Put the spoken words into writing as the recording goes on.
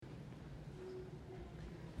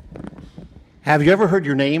Have you ever heard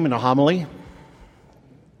your name in a homily?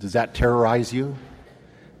 Does that terrorize you?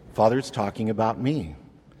 Father's talking about me.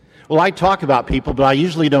 Well, I talk about people, but I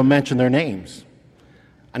usually don't mention their names.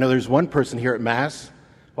 I know there's one person here at Mass.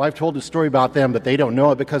 Well, I've told a story about them, but they don't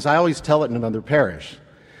know it because I always tell it in another parish.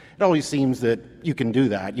 It always seems that you can do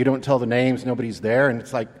that. You don't tell the names, nobody's there, and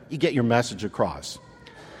it's like you get your message across.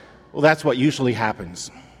 Well, that's what usually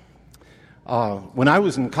happens. When I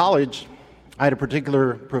was in college, I had a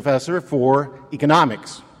particular professor for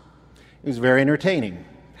economics. He was very entertaining.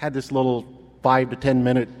 Had this little 5 to 10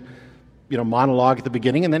 minute, monologue at the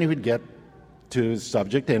beginning, and then he would get to his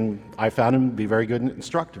subject, and I found him to be a very good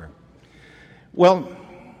instructor. Well,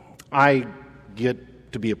 I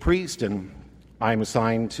get to be a priest, and I'm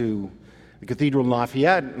assigned to the cathedral in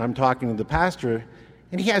Lafayette, and I'm talking to the pastor,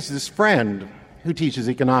 and he has this friend who teaches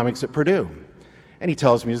economics at Purdue. And he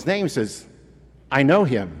tells me his name, says, I know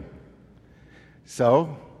him.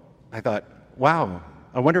 So I thought, wow,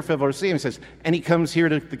 I wonder if I'll ever see him. He says, and he comes here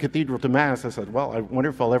to the cathedral to Mass. I said, well, I wonder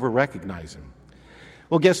if I'll ever recognize him.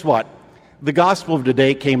 Well, guess what? The gospel of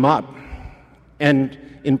today came up. And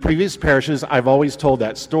in previous parishes, I've always told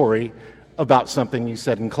that story about something you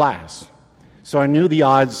said in class. So I knew the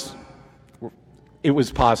odds, it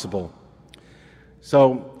was possible.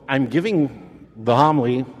 So I'm giving the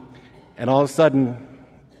homily, and all of a sudden,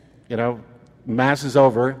 Mass is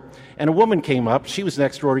over, and a woman came up. She was an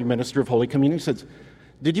extraordinary minister of Holy Communion. She said,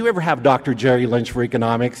 did you ever have Dr. Jerry Lynch for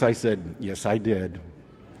economics? I said, yes, I did.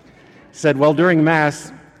 Said, well, during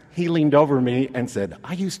Mass, he leaned over me and said,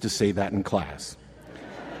 I used to say that in class.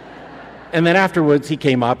 And then afterwards, he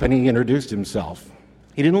came up and he introduced himself.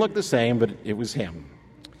 He didn't look the same, but it was him.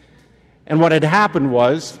 And what had happened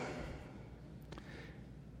was,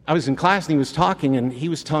 I was in class and he was talking, and he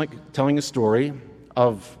was telling a story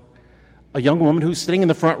of a young woman who's sitting in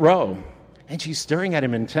the front row, and she's staring at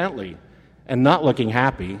him intently and not looking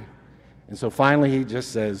happy. And so finally he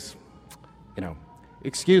just says,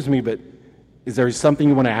 excuse me, but is there something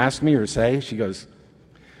you want to ask me or say? She goes,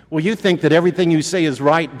 well, you think that everything you say is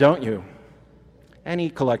right, don't you? And he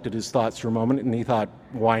collected his thoughts for a moment, and he thought,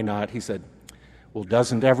 why not? He said, well,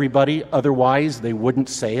 doesn't everybody? Otherwise, they wouldn't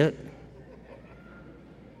say it.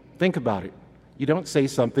 Think about it. You don't say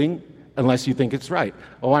something unless you think it's right.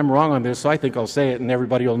 Oh, I'm wrong on this, so I think I'll say it, and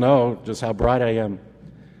everybody will know just how bright I am.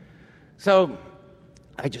 So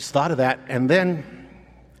I just thought of that, and then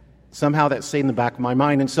somehow that stayed in the back of my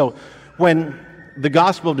mind. And so when the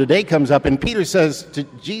gospel of today comes up, and Peter says to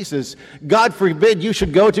Jesus, God forbid you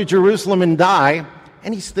should go to Jerusalem and die,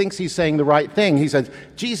 and he thinks he's saying the right thing. He says,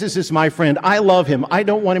 Jesus is my friend. I love him. I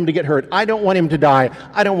don't want him to get hurt. I don't want him to die.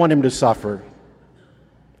 I don't want him to suffer.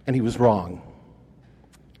 And he was wrong.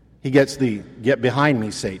 He gets the, get behind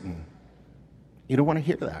me, Satan. You don't want to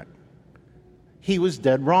hear that. He was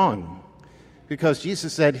dead wrong. Because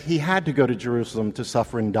Jesus said he had to go to Jerusalem to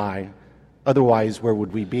suffer and die. Otherwise, where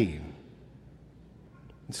would we be?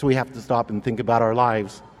 So we have to stop and think about our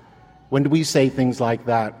lives. When do we say things like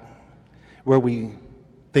that? Where we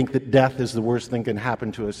think that death is the worst thing that can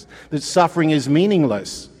happen to us. That suffering is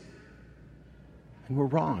meaningless. And we're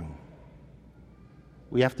wrong.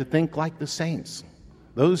 We have to think like the saints.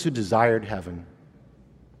 Those who desired heaven.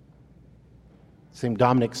 St.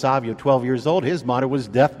 Dominic Savio, 12 years old, his motto was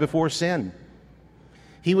death before sin.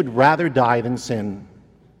 He would rather die than sin.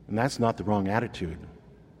 And that's not the wrong attitude.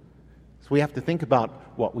 So we have to think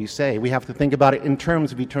about what we say. We have to think about it in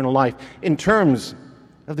terms of eternal life, in terms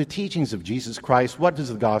of the teachings of Jesus Christ. What does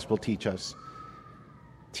the gospel teach us?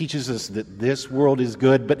 It teaches us that this world is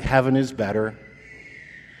good, but heaven is better.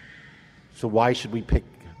 So why should we pick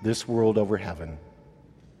this world over heaven?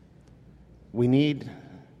 We need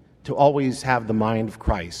to always have the mind of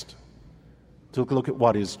Christ, to look at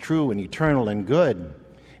what is true and eternal and good,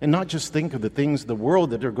 and not just think of the things of the world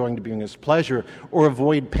that are going to bring us pleasure or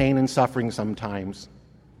avoid pain and suffering sometimes.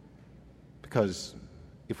 Because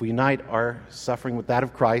if we unite our suffering with that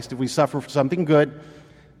of Christ, if we suffer for something good,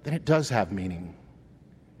 then it does have meaning.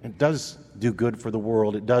 It does do good for the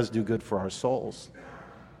world. It does do good for our souls.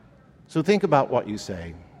 So think about what you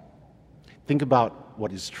say. Think about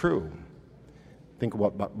what is true. Think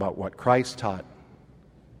about what Christ taught,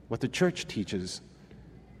 what the church teaches,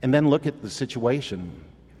 and then look at the situation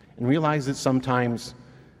and realize that sometimes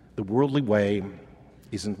the worldly way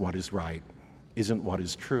isn't what is right, isn't what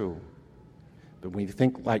is true. But when we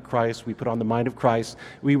think like Christ, we put on the mind of Christ,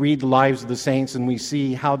 we read the lives of the saints and we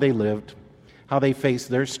see how they lived, how they faced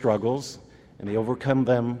their struggles, and they overcome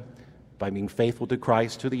them by being faithful to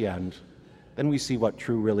Christ to the end. Then we see what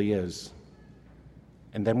true really is.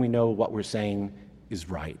 And then we know what we're saying is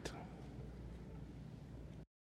right.